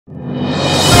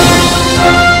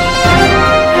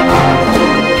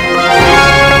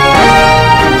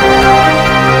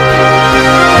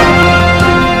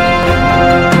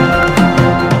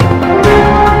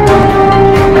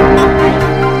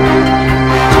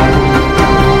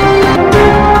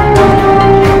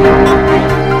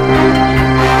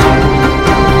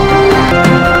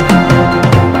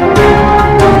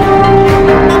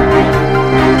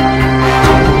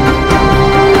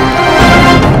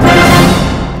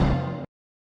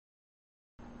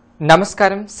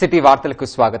నమస్కారం సిటీ వార్తలకు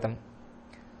స్వాగతం.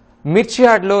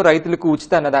 మిర్చియాడ్లో రైతులకు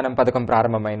ఉచిత అన్నదానం పథకం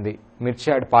ప్రారంభమైంది.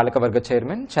 మిర్చియాడ్ పాలకవర్గ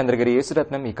చైర్మన్ చంద్రగిరి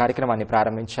యేసురత్నం ఈ కార్యక్రమాన్ని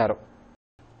ప్రారంభించారు.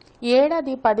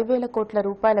 ఏడాది 10,000 కోట్ల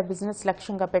రూపాయల బిజినెస్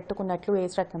లక్ష్యంగా పెట్టుకున్నట్లు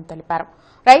యేసురత్నం తెలిపారు.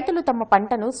 రైతులు తమ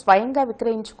పంటను స్వయంగా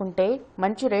విక్రయించుకుంటే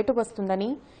మంచి రేటు వస్తుందని,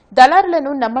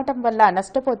 దళారులను నమ్మటం వల్ల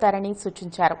నష్టపోతారని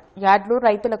సూచించారు. యార్డులు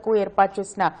రైతులకు ఏర్పాటు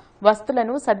చేసిన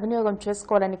వస్తువులను సద్వినియోగం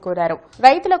చేసుకోవాలని కోరారు.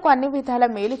 రైతులకు అన్ని విధాల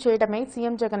మేలు చేయడమే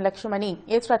సీఎం జగన్ లక్ష్యమని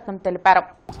యేసురత్నం తెలిపారు.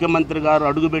 ముఖ్యమంత్రి గారు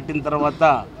అడుగుపెట్టిన తర్వాత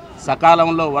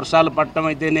సకాలంలో వర్షాలు పడటం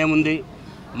అయితేనేముంది,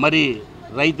 మరి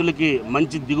రైతులకి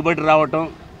మంచి దిగుబడి రావటం,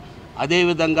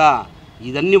 అదేవిధంగా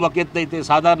ఇదన్నీ ఒక ఎత్తు అయితే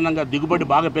సాధారణంగా దిగుబడి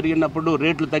బాగా పెరిగినప్పుడు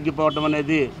రేట్లు తగ్గిపోవటం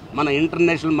అనేది మన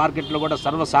ఇంటర్నేషనల్ మార్కెట్లో కూడా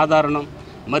సర్వసాధారణం.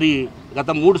 మరి గత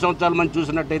 3 సంవత్సరాల మనం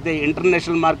చూసినట్టయితే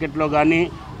ఇంటర్నేషనల్ మార్కెట్లో కానీ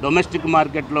డొమెస్టిక్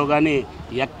మార్కెట్లో కానీ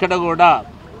ఎక్కడ కూడా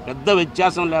పెద్ద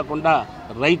వ్యత్యాసం లేకుండా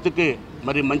రైతుకి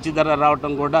మరి మంచి ధర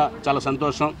రావటం కూడా చాలా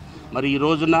సంతోషం. మరి ఈ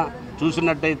రోజున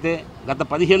చూసినట్టయితే గత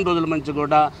 15 రోజుల నుంచి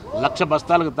కూడా 1,00,000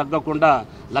 బస్తాలకు తగ్గకుండా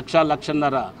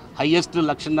 1,00,000 హయ్యెస్ట్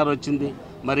 1,50,000 వచ్చింది.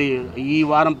 మరి ఈ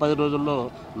వారం 10 రోజుల్లో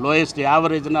లోయెస్ట్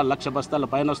యావరేజ్న 1,00,000 బస్తాల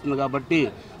పైన వస్తుంది. కాబట్టి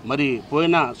మరి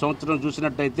పోయిన సంవత్సరం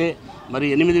చూసినట్టయితే మరి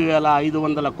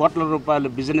 8,500 కోట్ల రూపాయల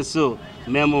బిజినెస్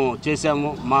మేము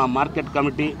చేశాము మా మార్కెట్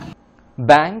కమిటీ.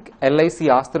 బ్యాంక్, ఎల్ఐసి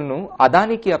ఆస్తులను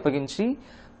అదానికి అప్పగించి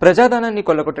ప్రజాధనాన్ని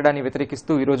కొల్లగొట్టడాన్ని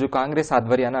వ్యతిరేకిస్తూ ఈరోజు కాంగ్రెస్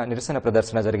ఆధ్వర్యాన నిరసన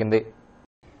ప్రదర్శన జరిగింది.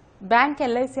 బ్యాంక్,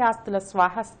 ఎల్ఐసి ఆస్తుల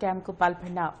స్వాహా స్కామ్కు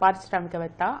పాల్పడిన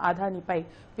పారిశ్రామికవేత్త అదానీపై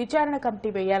విచారణ కమిటీ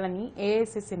వేయాలని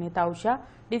ఏఐసీసీ నేత ఉషా,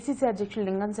 డీసీసీ అధ్యక్షులు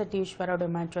లింగంశెట్టి ఈశ్వరరావు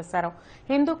డిమాండ్ చేశారు.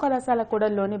 హిందూ కళాశాల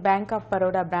కూడలిలోని బ్యాంక్ ఆఫ్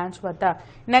బరోడా బ్రాంచ్ వద్ద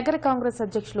నగర కాంగ్రెస్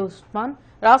అధ్యక్షులు ఉస్మాన్,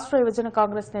 రాష్ట్ర విభజన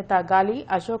కాంగ్రెస్ నేత గాలి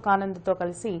అశోక్ ఆనంద్తో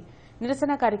కలిసి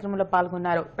నిరసన కార్యక్రమంలో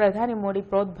పాల్గొన్నారు. ప్రధాని మోడీ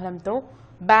ప్రోద్బలంతో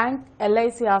బ్యాంక్,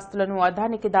 ఎల్ఐసి ఆస్తులను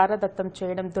అదానికి దారదత్తం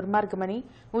చేయడం దుర్మార్గమని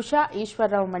ఉషా,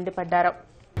 ఈశ్వరరావు మండిపడ్డారు.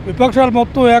 విపక్షాలు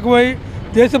మొత్తం ఏకమై,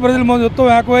 దేశ ప్రజల మొత్తం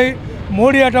ఏకమై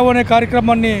మోడీ అటావ్ అనే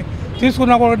కార్యక్రమాన్ని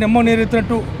తీసుకున్నా కూడా నిమ్మ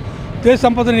నీరెత్తినట్టు దేశ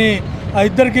సంపదని ఆ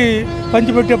ఇద్దరికి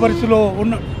పంచిపెట్టే పరిస్థితిలో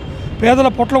ఉన్న పేదల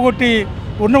పొట్ల కొట్టి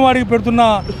ఉన్నవాడికి పెడుతున్న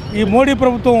ఈ మోడీ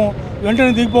ప్రభుత్వం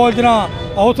వెంటనే దిగిపోవాల్సిన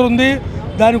అవసరం ఉంది.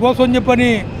 దానికోసం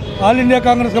చెప్పని all India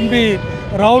Congress committee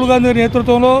Rahul Gandhi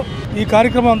నేతృత్వంలో ఈ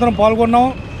కార్యక్రమం అందరం పాల్గొన్నాం.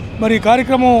 మరి ఈ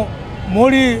కార్యక్రమం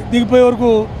మోడీ దిగిపోయే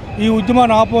వరకు ఈ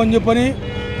ఉద్యమాన్ని ఆపమని చెప్పని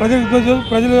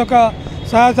ప్రజల యొక్క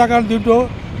సహాయ సహకారాలు దీంట్లో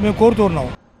మేము కోరుతున్నాం.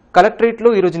 కలెక్టరేట్లో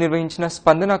ఈరోజు నిర్వహించిన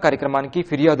స్పందన కార్యక్రమానికి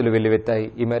ఫిర్యాదులు వెల్లువెత్తాయి.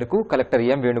 ఈ మేరకు కలెక్టర్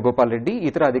ఎం వేణుగోపాల్ రెడ్డి,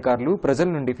 ఇతర అధికారులు ప్రజల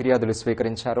నుండి ఫిర్యాదులు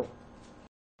స్వీకరించారు.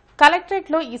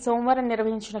 కలెక్టరేట్లో ఈ సోమవారం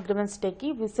నిర్వహించిన గ్రివెన్స్ డేకి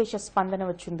విశేష స్పందన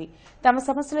వచ్చింది. తమ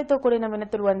సమస్యలతో కూడిన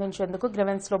వినతులు అందించేందుకు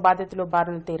గ్రివెన్స్ లో బాధితులు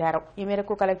బారులు తీరారు. ఈ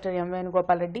మేరకు collector M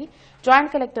Venugopal Reddy,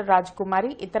 joint collector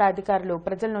రాజకుమారి, ఇతర అధికారులు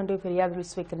ప్రజల నుండి ఫిర్యాదులు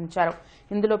స్వీకరించారు.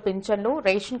 ఇందులో పింఛన్లు,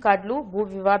 రేషన్ కార్డులు, భూ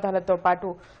వివాదాలతో పాటు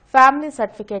ఫ్యామిలీ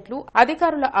సర్టిఫికేట్లు,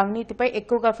 అధికారుల అవినీతిపై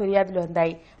ఎక్కువగా ఫిర్యాదులు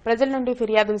అందాయి. ప్రజల నుండి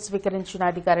ఫిర్యాదులు స్వీకరించిన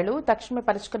అధికారులు తక్షణమే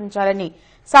పరిష్కరించాలని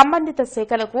సంబంధిత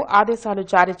శాఖలకు ఆదేశాలు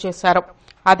జారీ చేశారు.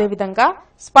 అదేవిధంగా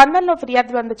స్పందనలో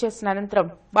ఫిర్యాదులు అందజేసిన అనంతరం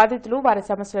బాధితులు వారి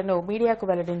సమస్యలను మీడియాకు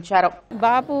వెల్లడించారు.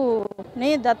 బాబుని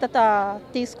దత్తత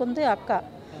తీసుకుంది అక్క.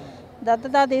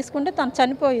 దత్తత తీసుకుంటే తను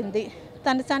చనిపోయింది.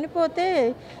 తను చనిపోతే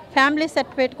ఫ్యామిలీ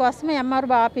సర్టిఫికేట్ కోసమే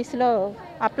ఎంఆర్ఓ ఆఫీసులో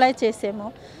అప్లై చేసాము.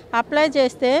 అప్లై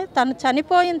చేస్తే తను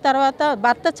చనిపోయిన తర్వాత,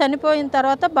 భర్త చనిపోయిన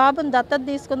తర్వాత బాబుని దత్తత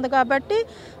తీసుకుంది కాబట్టి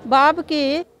బాబుకి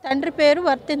తండ్రి పేరు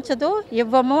వర్తించదు,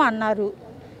 ఇవ్వము అన్నారు.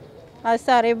 అది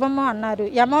సార్ ఇవ్వము అన్నారు.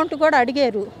 అమౌంట్ కూడా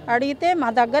అడిగారు. అడిగితే మా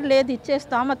దగ్గర లేదు, ఇచ్చే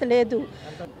స్తోమత లేదు.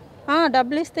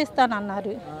 డబ్బులు ఇస్తే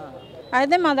ఇస్తానన్నారు.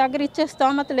 అయితే మా దగ్గర ఇచ్చే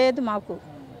స్తోమత లేదు మాకు.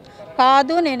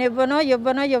 కాదు నేను ఇవ్వను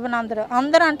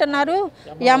అందరూ అంటున్నారు.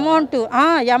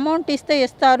 అమౌంట్ ఇస్తే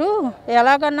ఇస్తారు,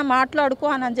 ఎలాగన్నా మాట్లాడుకో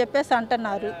అని చెప్పేసి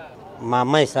అంటున్నారు. మా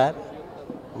అమ్మాయి సార్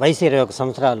వయసు 21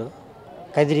 సంవత్సరాలు,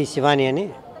 కదిరి శివాని అని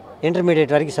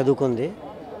ఇంటర్మీడియట్ వరకు చదువుకుంది.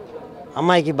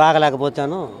 అమ్మాయికి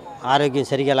బాగలేకపోతాను, ఆరోగ్యం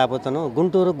సరిగా లేకపోతాను,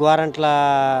 గుంటూరు గోరంట్ల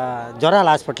జ్వరాల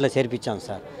హాస్పిటల్లో చేర్పించాను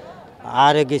సార్.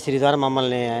 ఆరోగ్యశ్రీ ద్వారా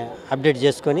మమ్మల్ని అప్డేట్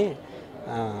చేసుకొని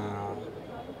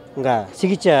ఇంకా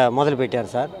చికిత్స మొదలుపెట్టారు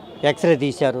సార్. ఎక్స్రే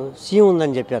తీశారు, సీమ్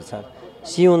ఉందని చెప్పారు సార్.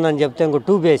 సీమ్ ఉందని చెప్తే ఇంకో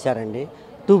ట్యూబ్ వేశారండి.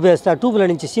 ట్యూబ్ వేస్తే ఆ ట్యూబ్లో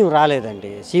నుంచి సీమ్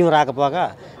రాలేదండి. సీమ్ రాకపోగా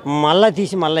మళ్ళీ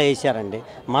తీసి మళ్ళీ వేసారండి.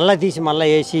 మళ్ళీ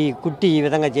వేసి కుట్టి ఈ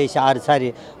విధంగా చేసి 6 సారి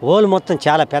హోల్ మొత్తం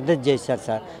చాలా పెద్దది చేశారు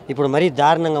సార్. ఇప్పుడు మరీ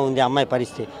దారుణంగా ఉంది అమ్మాయి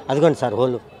పరిస్థితి. అదిగోండి సార్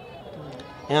హోలు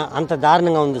అంత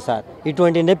దారుణంగా ఉంది సార్.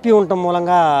 ఇటువంటి నొప్పి ఉండటం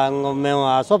మూలంగా మేము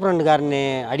ఆ సూపరింటెండెంట్ గారిని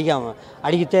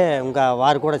అడిగితే ఇంకా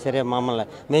వారు కూడా సరే మమ్మల్ని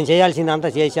మేము చేయాల్సింది అంతా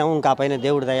చేసాము, ఇంకా పైన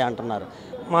దేవుడి దయ అంటున్నారు.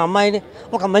 మా అమ్మాయిని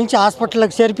ఒక మంచి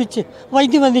హాస్పిటల్కి చేర్పించి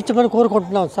వైద్యం అందించమని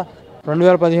కోరుకుంటున్నాం సార్.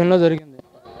 2015లో జరిగింది.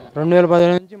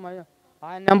 2015 నుంచి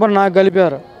ఆయన నెంబర్ నాకు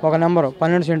కలిపారు, ఒక నెంబరు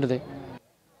 12 సెంటుది.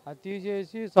 అది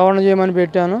తీసేసి సవరణ చేయమని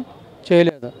పెట్టాను,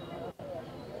 చేయలేదు,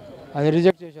 అది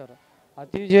రిజెక్ట్ చేశారు.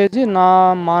 అది తీసేసి మా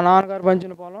నాన్నగారు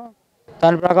పంచిన పొలం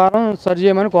దాని ప్రకారం సరి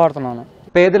చేయమని కోరుతున్నాను.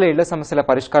 పేదల ఇళ్ల సమస్యల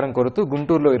పరిష్కారం కోరుతూ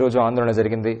గుంటూరులో ఈరోజు ఆందోళన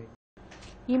జరిగింది.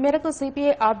 ఈ మేరకు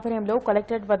సిపిఐ ఆధ్వర్యంలో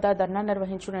కలెక్టరేట్ వద్ద ధర్నా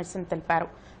నిర్వహించినట్టు తెలిపారు.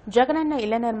 జగనన్న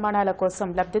ఇళ్ల నిర్మాణాల కోసం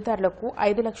లబ్దిదారులకు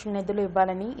 5 లక్షల నిధులు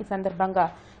ఇవ్వాలని ఈ సందర్భంగా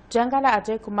జంగాల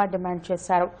అజయ్ కుమార్ డిమాండ్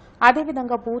చేశారు.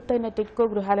 అదేవిధంగా పూర్తయిన టిట్కో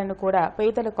గృహాలను కూడా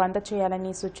పేదలకు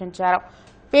అందజేయాలని సూచించారు.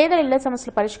 పేద ఇళ్ల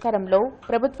సమస్యల పరిష్కారంలో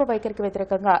ప్రభుత్వ వైఖరికి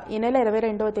వ్యతిరేకంగా ఈ నెల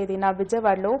 22వ తేదీన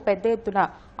విజయవాడలో పెద్ద ఎత్తున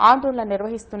ఆందోళన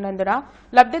నిర్వహిస్తున్నందున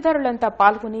లబ్దిదారులంతా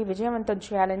పాల్గొని విజయవంతం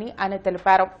చేయాలని ఆయన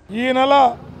తెలిపారు. ఈ నెల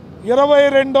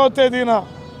 22వ తేదీన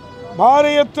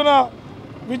భారీ ఎత్తున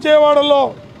విజయవాడలో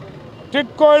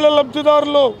టిట్కో ఇళ్ల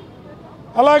లబ్ధిదారులు,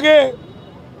 అలాగే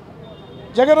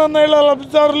జగనన్న ఇళ్ల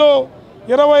లబ్ధిదారులు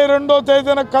 22వ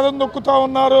తేదీన కదం దొక్కుతూ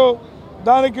ఉన్నారు.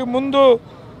 దానికి ముందు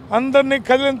అందరినీ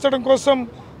కదిలించడం కోసం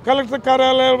కలెక్టర్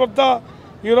కార్యాలయం వద్ద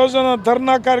ఈ రోజున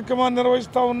ధర్నా కార్యక్రమాన్ని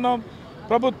నిర్వహిస్తూ ఉన్నాం.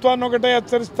 ప్రభుత్వాన్ని ఒకటే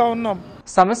హెచ్చరిస్తూ ఉన్నాం.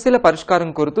 సమస్యల పరిష్కారం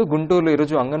కోరుతూ గుంటూరులో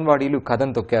ఈరోజు అంగన్వాడీలు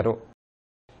కదం తొక్కారు.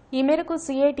 ఈ మేరకు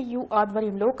సిఐటియు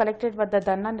ఆధ్వర్యంలో కలెక్టరేట్ వద్ద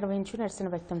ధర్నా నిర్వహించి నిరసన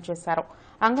వ్యక్తం చేశారు.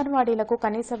 అంగన్వాడీలకు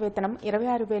కనీస వేతనం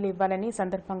 26,000 ఇవ్వాలని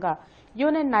సందర్భంగా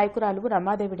యూనియన్ నాయకురాలు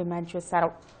రమాదేవి డిమాండ్ చేశారు.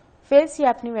 ఫేస్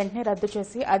యాప్ని వెంటనే రద్దు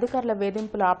చేసి అధికారుల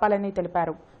వేధింపులు ఆపాలని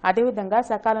తెలిపారు. అదేవిధంగా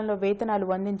సకాలంలో వేతనాలు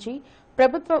అందించి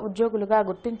ప్రభుత్వ ఉద్యోగులుగా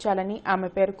గుర్తించాలని ఆమె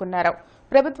పేర్కొన్నారు.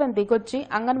 ప్రభుత్వం దిగొచ్చి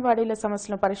అంగన్వాడీల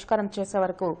సమస్యలను పరిష్కారం చేసే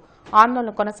వరకు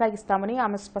ఆందోళన కొనసాగిస్తామని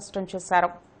ఆమె స్పష్టం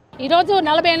చేశారు. ఈరోజు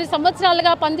 48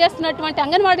 సంవత్సరాలుగా పనిచేస్తున్నటువంటి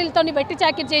అంగన్వాడీలతో వెట్టి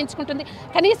చాకిరీ చేయించుకుంటుంది.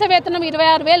 కనీస వేతనం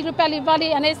 26,000 రూపాయలు ఇవ్వాలి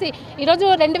అనేసి ఈరోజు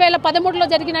 2013లో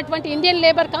జరిగినటువంటి ఇండియన్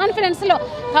లేబర్ కాన్ఫరెన్స్లో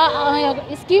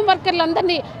స్కీమ్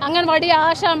వర్కర్లందరినీ, అంగన్వాడీ,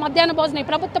 ఆశా, మధ్యాహ్న భోజన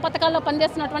ప్రభుత్వ పథకాల్లో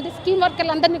పనిచేస్తున్నటువంటి స్కీమ్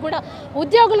వర్కర్లందరినీ కూడా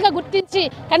ఉద్యోగులుగా గుర్తించి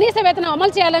కనీస వేతనం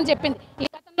అమలు చేయాలని చెప్పింది. ఈ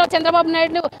గతంలో చంద్రబాబు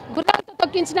నాయుడు గుర్రాలతో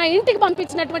తొక్కించిన ఇంటికి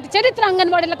పంపించినటువంటి చరిత్ర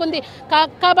అంగన్వాడీలకు ఉంది.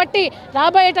 కాబట్టి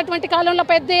రాబోయేటటువంటి కాలంలో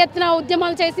పెద్ద ఎత్తున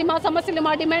ఉద్యమాలు చేసి మా సమస్యలు,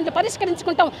 మా డిమాండ్లు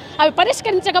పరిష్కరించుకుంటాం. అవి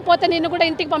పరిష్కరించకపోతే నేను కూడా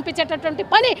ఇంటికి పంపించేటటువంటి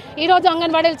పని ఈరోజు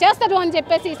అంగన్వాడీలు చేస్తారు అని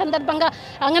చెప్పేసి ఈ సందర్భంగా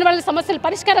అంగన్వాడీల సమస్యలు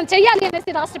పరిష్కారం చేయాలి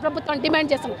అనేసి రాష్ట్ర ప్రభుత్వం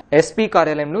డిమాండ్ చేశాం. ఎస్పీ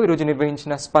కార్యాలయంలో ఈరోజు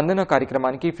నిర్వహించిన స్పందన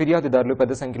కార్యక్రమానికి ఫిర్యాదుదారులు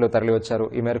పెద్ద సంఖ్యలో తరలివచ్చారు.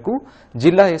 ఈ మేరకు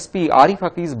జిల్లా ఎస్పీ ఆరిఫ్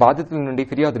హఫీజ్ బాధితుల నుండి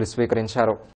ఫిర్యాదులు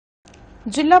స్వీకరించారు.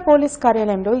 జిల్లా పోలీస్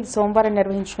కార్యాలయంలో ఈ సోమవారం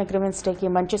నిర్వహించిన గ్రీవెన్స్ డేకి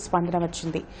మంచి స్పందన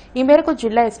వచ్చింది. ఈ మేరకు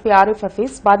జిల్లా ఎస్పీ ఆరిఫ్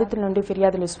హఫీజ్ బాధితుల నుండి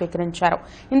ఫిర్యాదులు స్వీకరించారు.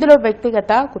 ఇందులో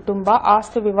వ్యక్తిగత, కుటుంబ,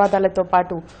 ఆస్తి వివాదాలతో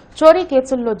పాటు చోరీ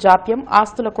కేసుల్లో జాప్యం,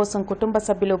 ఆస్తుల కోసం కుటుంబ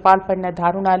సభ్యులు పాల్పడిన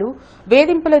దారుణాలు,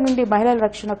 వేధింపుల నుండి మహిళల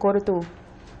రక్షణ కోరుతూ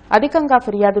అధికంగా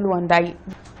ఫిర్యాదులు అందాయి.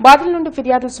 బాధితుల నుండి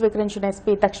ఫిర్యాదులు స్వీకరించిన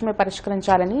ఎస్పీ తక్షణమే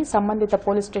పరిష్కరించాలని సంబంధిత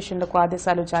పోలీస్ స్టేషన్లకు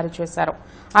ఆదేశాలు జారీ చేశారు.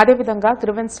 అదేవిధంగా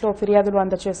గ్రీవెన్స్లో ఫిర్యాదులు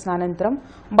అందజేసిన అనంతరం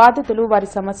బాధితులు వారి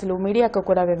సమస్యలు మీడియాకు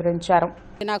కూడా వివరించారు.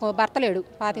 నాకు భర్త లేడు,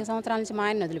 25 సంవత్సరాల నుంచి మా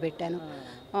ఆయన వదిలిపెట్టాను.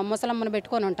 ముసలమ్మను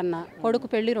పెట్టుకొని ఉంటున్నా. కొడుకు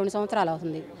పెళ్లి 2 సంవత్సరాలు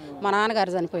అవుతుంది. మా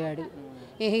నాన్నగారు చనిపోయాడు.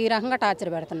 ఈ రకంగా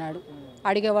టార్చర్ పెడుతున్నాడు.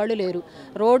 అడిగేవాళ్ళు లేరు.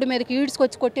 రోడ్డు మీదకి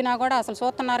ఈడ్చుకొచ్చి కొట్టినా కూడా అసలు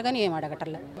చూస్తున్నారు కానీ ఏం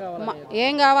అడగటర్లే.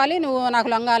 ఏం కావాలి, నువ్వు నాకు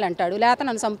లొంగాలంటాడు, లేకపోతే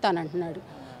నన్ను చంపుతానంటున్నాడు.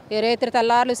 రేత్రి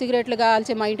తెల్లారులు సిగరెట్లు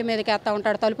కాల్చి మా ఇంటి మీదకి వేస్తూ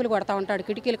ఉంటాడు, తలుపులు కొడతా ఉంటాడు,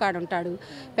 కిటికీలు కాడ ఉంటాడు,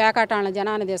 పేకాటాళ్ళ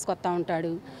జనాన్ని తీసుకొస్తా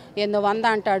ఉంటాడు, ఏందో 100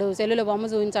 అంటాడు, సెల్లులో బొమ్మ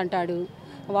చూపించంటాడు.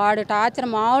 వాడు టార్చర్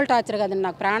మామూలు టార్చర్ కదండి.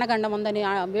 నాకు ప్రాణగండం ఉందని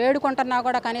వేడుకుంటున్నా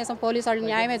కూడా కనీసం పోలీసు వాళ్ళు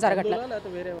న్యాయమే జరగట్లేదు.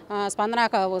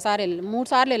 స్పందనకు ఒకసారి 3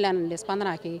 సార్లు వెళ్ళానండి.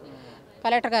 స్పందనకి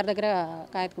కలెక్టర్ గారి దగ్గర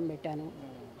కాగితం పెట్టాను.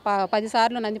 10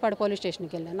 సార్లు నందిపాడు పోలీస్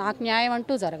స్టేషన్కి వెళ్ళాను. నాకు న్యాయం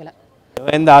అంటూ జరగలే.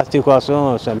 ఆస్తి కోసం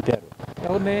చంపారు.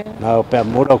 నా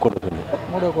మూడో కొడుకు.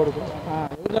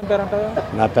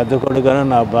 నా పెద్ద కొడుకును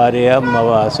నా భార్య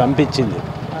చంపించింది.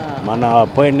 మన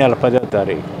పోయిన నెల 10వ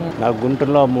తారీఖు. నాకు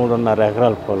గుంటూరులో 3.5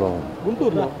 ఎకరాల పొలం.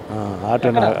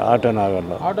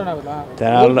 ఆటోనగర్లో.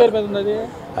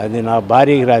 అది నా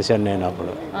భార్యకి రాశాను నేను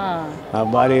అప్పుడు. నా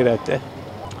భార్యకి రాస్తే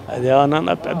అదేమన్నా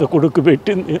నా పెద్ద కొడుకు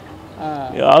పెట్టింది.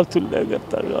 ఆస్తుల దగ్గర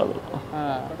కాదు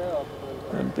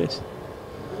చంపేసి.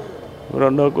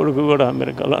 రెండో కొడుకు కూడా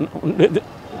అమెరికాలోనే ఉండేది.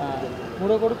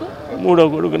 మూడో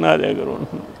కొడుకు నా దగ్గర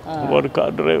ఉంటుంది. వాడు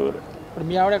కార్ డ్రైవర్.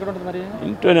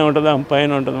 ఇంట్లోనే ఉంటుంది, ఆమె పైన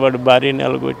ఉంటుంది. వాడి భార్య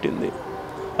నెలగొట్టింది.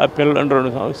 ఆ పిల్లని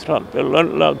 2 సంవత్సరాలు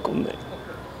పిల్లని లాక్కుంది.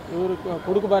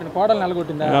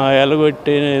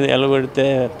 ఎలగొడితే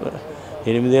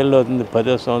 8 ఏళ్ళు అవుతుంది.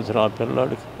 10వ సంవత్సరం ఆ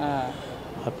పిల్లాడికి.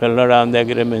 ఆ పిల్లాడు ఆమె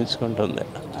దగ్గరే పెంచుకుంటుంది.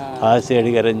 ఆశ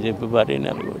అడిగారని చెప్పి భార్య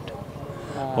నెలగొట్టి.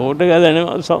 ఒకటి కదండి,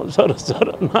 సంవత్సరం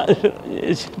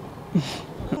చేసి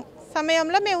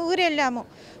సమయంలో మేము ఊరెళ్ళాము.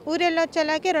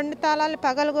 ఊరెళ్ళొచ్చేలాకి 2 తాళాలు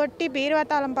పగలగొట్టి, బీరువా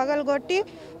తాళం పగలగొట్టి,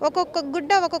 ఒక్కొక్క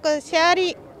గుడ్డ, ఒక్కొక్క శారీ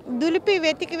దులిపి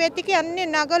వెతికి అన్ని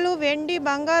నగలు వెండి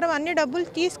బంగారం అన్ని డబ్బులు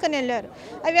తీసుకుని వెళ్ళారు.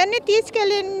 అవన్నీ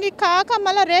తీసుకెళ్ళింది కాక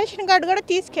మళ్ళీ రేషన్ కార్డు కూడా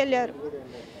తీసుకెళ్ళారు.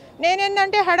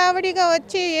 నేనేంటంటే హడావిడిగా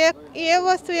వచ్చి ఏ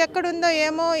వస్తువు ఎక్కడుందో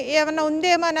ఏమో ఏమైనా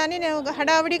ఉందేమోనని నేను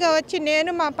హడావిడిగా వచ్చి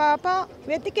నేను మా పాప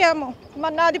వెతికాము.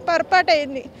 నాది పొరపాటు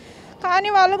అయింది. కానీ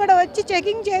వాళ్ళు కూడా వచ్చి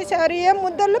చెకింగ్ చేశారు. ఏం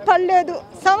ముద్దలు పడలేదు.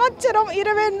 సంవత్సరం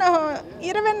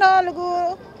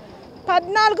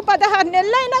 14-16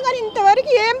 నెలలు అయినా కానీ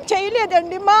ఇంతవరకు ఏం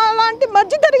చేయలేదండి. మా లాంటి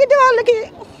మధ్య తరగతి వాళ్ళకి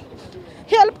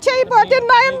హెల్ప్ చేయకపోతే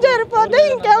న్యాయం జరిగిపోతే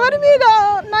ఇంకెవరి మీద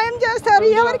న్యాయం చేస్తారు?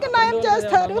 ఎవరికి న్యాయం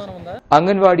చేస్తారు?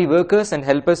 Anganwadi workers and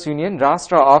helpers union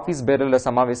రాష్ట్ర ఆఫీస్ బేరర్ల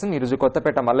సమావేశం ఈరోజు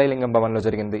కొత్తపేట మల్లయ్యలింగం భవన్లో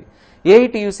జరిగింది.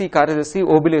 ఏఐటీయూసీ కార్యదర్శి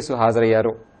ఓబులేసు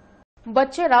హాజరయ్యారు.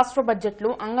 వచ్చే రాష్ట్ర బడ్జెట్లో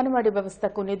అంగన్వాడీ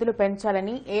వ్యవస్థకు నిధులు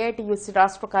పెంచాలని ఏఐటీయూసీ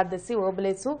రాష్ట్ర కార్యదర్శి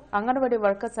Obulesu, anganwadi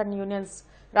workers and unions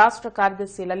రాష్ట్ర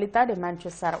కార్యదర్శి లలిత డిమాండ్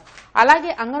చేశారు.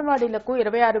 అలాగే అంగన్వాడీలకు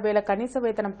 26,000 కనీస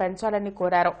వేతనం పెంచాలని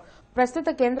కోరారు. ప్రస్తుత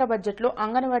కేంద్ర బడ్జెట్లో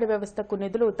అంగన్వాడీ వ్యవస్థకు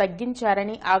నిధులు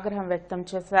తగ్గించారని ఆగ్రహం వ్యక్తం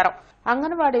చేశారు.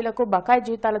 అంగన్వాడీలకు బకాయి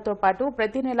జీతాలతో పాటు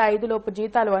ప్రతి నెల 5 లోపు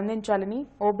జీతాలు అందించాలని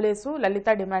ఓబులేసు, లలిత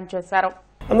డిమాండ్ చేశారు.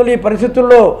 అందులో ఈ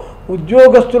పరిస్థితుల్లో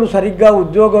ఉద్యోగస్తులు సరిగ్గా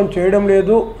ఉద్యోగం చేయడం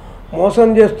లేదు, మోసం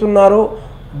చేస్తున్నారు,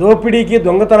 దోపిడీకి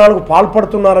దొంగతనాలకు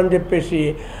పాల్పడుతున్నారని చెప్పేసి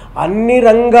అన్ని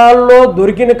రంగాల్లో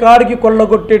దొరికిన కాడికి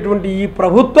కొల్లగొట్టేటువంటి ఈ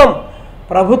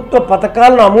ప్రభుత్వ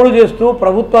పథకాలను అమలు చేస్తూ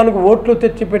ప్రభుత్వానికి ఓట్లు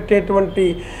తెచ్చిపెట్టేటువంటి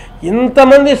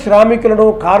ఇంతమంది శ్రామికులను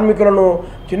కార్మికులను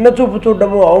చిన్నచూపు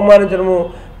చూడడము, అవమానించడము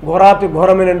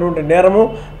ఘోరమైనటువంటి నేరము.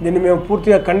 దీన్ని మేము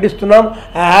పూర్తిగా ఖండిస్తున్నాం.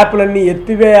 ఆ యాప్లన్నీ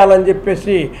ఎత్తివేయాలని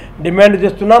చెప్పేసి డిమాండ్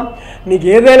చేస్తున్నాం. నీకు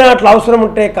ఏదైనా అట్లా అవసరం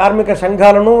ఉంటే కార్మిక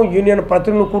సంఘాలను యూనియన్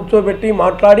ప్రతినిధులను కూర్చోబెట్టి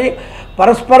మాట్లాడి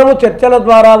పరస్పరము చర్చల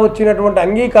ద్వారా వచ్చినటువంటి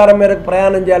అంగీకారం మేరకు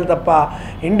ప్రయాణం చేయాలి తప్ప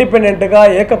ఇండిపెండెంట్గా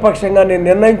ఏకపక్షంగా నేను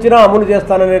నిర్ణయించినా అమలు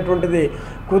చేస్తాననేటువంటిది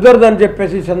కుదరదని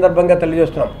చెప్పేసి ఈ సందర్భంగా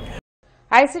తెలియజేస్తున్నాం.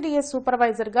 ఐసీడీఎస్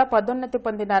సూపర్వైజర్గా పదోన్నతి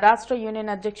పొందిన రాష్ట్ర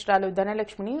యూనియన్ అధ్యక్షురాలు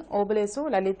ధనలక్ష్మిని ఓబులేసు,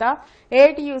 లలిత,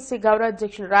 ఏఐటీయూసీ గౌరవ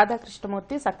అధ్యక్షులు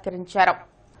రాధాకృష్ణమూర్తి సత్కరించారు.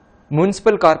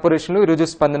 మున్సిపల్ కార్పొరేషన్లో ఈరోజు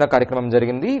స్పందన కార్యక్రమం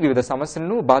జరిగింది. వివిధ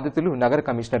సమస్యలను బాధితులు నగర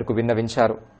కమిషనర్కు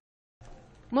విన్నవించారు.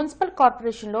 మున్సిపల్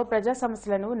కార్పొరేషన్లో ప్రజా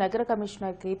సమస్యలను నగర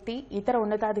కమిషనర్ కీర్తి, ఇతర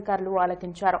ఉన్నతాధికారులు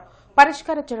ఆలకించారు.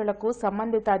 పరిష్కార చర్యలకు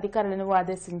సంబంధిత అధికారులను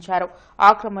ఆదేశించారు.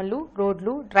 ఆక్రమణలు,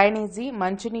 రోడ్లు, డ్రైనేజీ,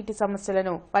 మంచినీటి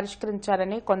సమస్యలను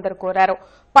పరిష్కరించాలని కొందరు కోరారు.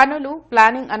 పనులు,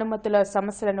 ప్లానింగ్ అనుమతుల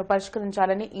సమస్యలను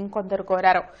పరిష్కరించాలని ఇంకొందరు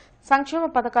కోరారు. సంక్షేమ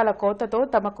పథకాల కోతతో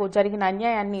తమకు జరిగిన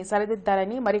అన్యాయాన్ని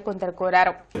సరిదిద్దాలని మరికొందరు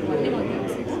కోరారు.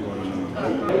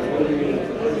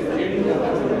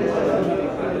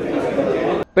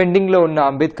 పెండింగ్ లో ఉన్న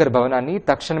అంబేద్కర్ భవనాన్ని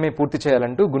తక్షణమే పూర్తి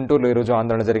చేయాలంటూ గుంటూరులో ఈరోజు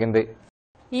ఆందోళన జరిగింది.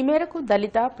 ఈ మేరకు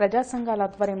దళిత ప్రజా సంఘాల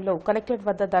ఆధ్వర్యంలో కలెక్టరేట్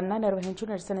వద్ద ధర్నా నిర్వహించి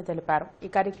నిరసన తెలిపారు. ఈ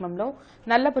కార్యక్రమంలో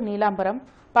నల్లపు నీలాంబరం,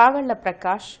 పావళ్ల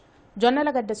ప్రకాష్,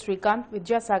 జొన్నలగడ్డ శ్రీకాంత్,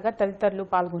 విద్యాసాగర్ తదితరులు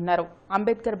పాల్గొన్నారు.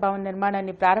 అంబేద్కర్ భవన్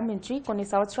నిర్మాణాన్ని ప్రారంభించి కొన్ని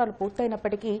సంవత్సరాలు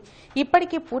పూర్తయినప్పటికీ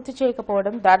ఇప్పటికీ పూర్తి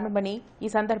చేయకపోవడం దారుణమని ఈ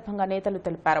సందర్భంగా నేతలు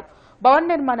తెలిపారు. భవన్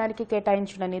నిర్మాణానికి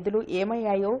కేటాయించిన నిధులు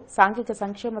ఏమయ్యాయో సాంఘిక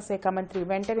సంక్షేమ శాఖ మంత్రి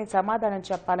వెంటనే సమాధానం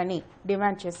చెప్పాలని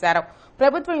డిమాండ్ చేశారు.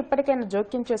 ప్రభుత్వం ఇప్పటికైనా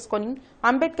జోక్యం చేసుకుని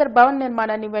అంబేద్కర్ భవన్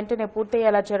నిర్మాణాన్ని వెంటనే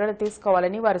పూర్తయ్యేలా చర్యలు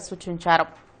తీసుకోవాలని వారు సూచించారు.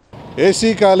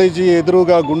 ఏసీ కాలేజీ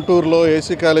ఎదురుగా, గుంటూరులో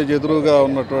ఏసీ కాలేజీ ఎదురుగా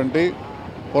ఉన్నటువంటి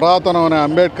పురాతనమైన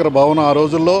అంబేద్కర్ భవనం ఆ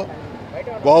రోజుల్లో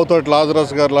గోవతోటి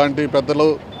లాజరస్ గారు లాంటి పెద్దలు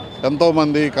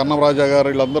ఎంతోమంది, కన్నమరాజా గారు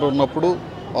వీళ్ళందరూ ఉన్నప్పుడు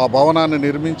ఆ భవనాన్ని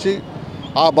నిర్మించి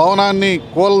ఆ భవనాన్ని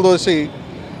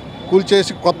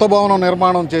కూల్చేసి కొత్త భవనం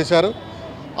నిర్మాణం చేశారు.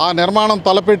 ఆ నిర్మాణం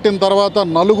తలపెట్టిన తర్వాత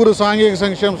 4 సాంఘిక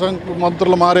సంక్షేమ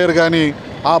మంత్రులు మారారు, కానీ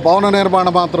ఆ భవన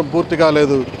నిర్మాణం మాత్రం పూర్తి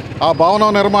కాలేదు. ఆ భవన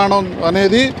నిర్మాణం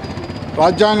అనేది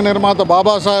రాజ్యాంగ నిర్మాత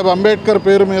బాబాసాహెబ్ అంబేద్కర్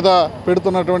పేరు మీద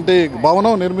పెడుతున్నటువంటి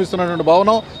భవనం, నిర్మిస్తున్నటువంటి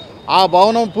భవనం. ఆ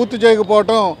భవనం పూర్తి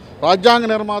చేయకపోవటం రాజ్యాంగ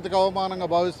నిర్మాతకు అవమానంగా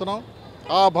భావిస్తున్నాం.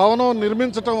 ఆ భవనం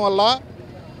నిర్మించటం వల్ల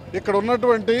ఇక్కడ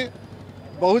ఉన్నటువంటి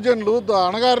బహుజనులు,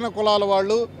 అణగారిన కులాల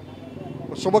వాళ్ళు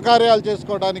శుభకార్యాలు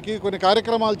చేసుకోవడానికి, కొన్ని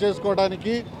కార్యక్రమాలు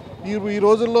చేసుకోవడానికి ఈ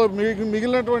రోజుల్లో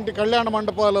మిగిలినటువంటి కళ్యాణ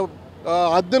మండపాలు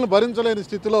అద్దెను భరించలేని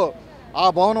స్థితిలో ఆ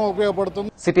భవనం ఉపయోగపడుతుంది.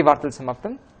 సిటీ వార్తలు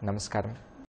సమాప్తం. నమస్కారం.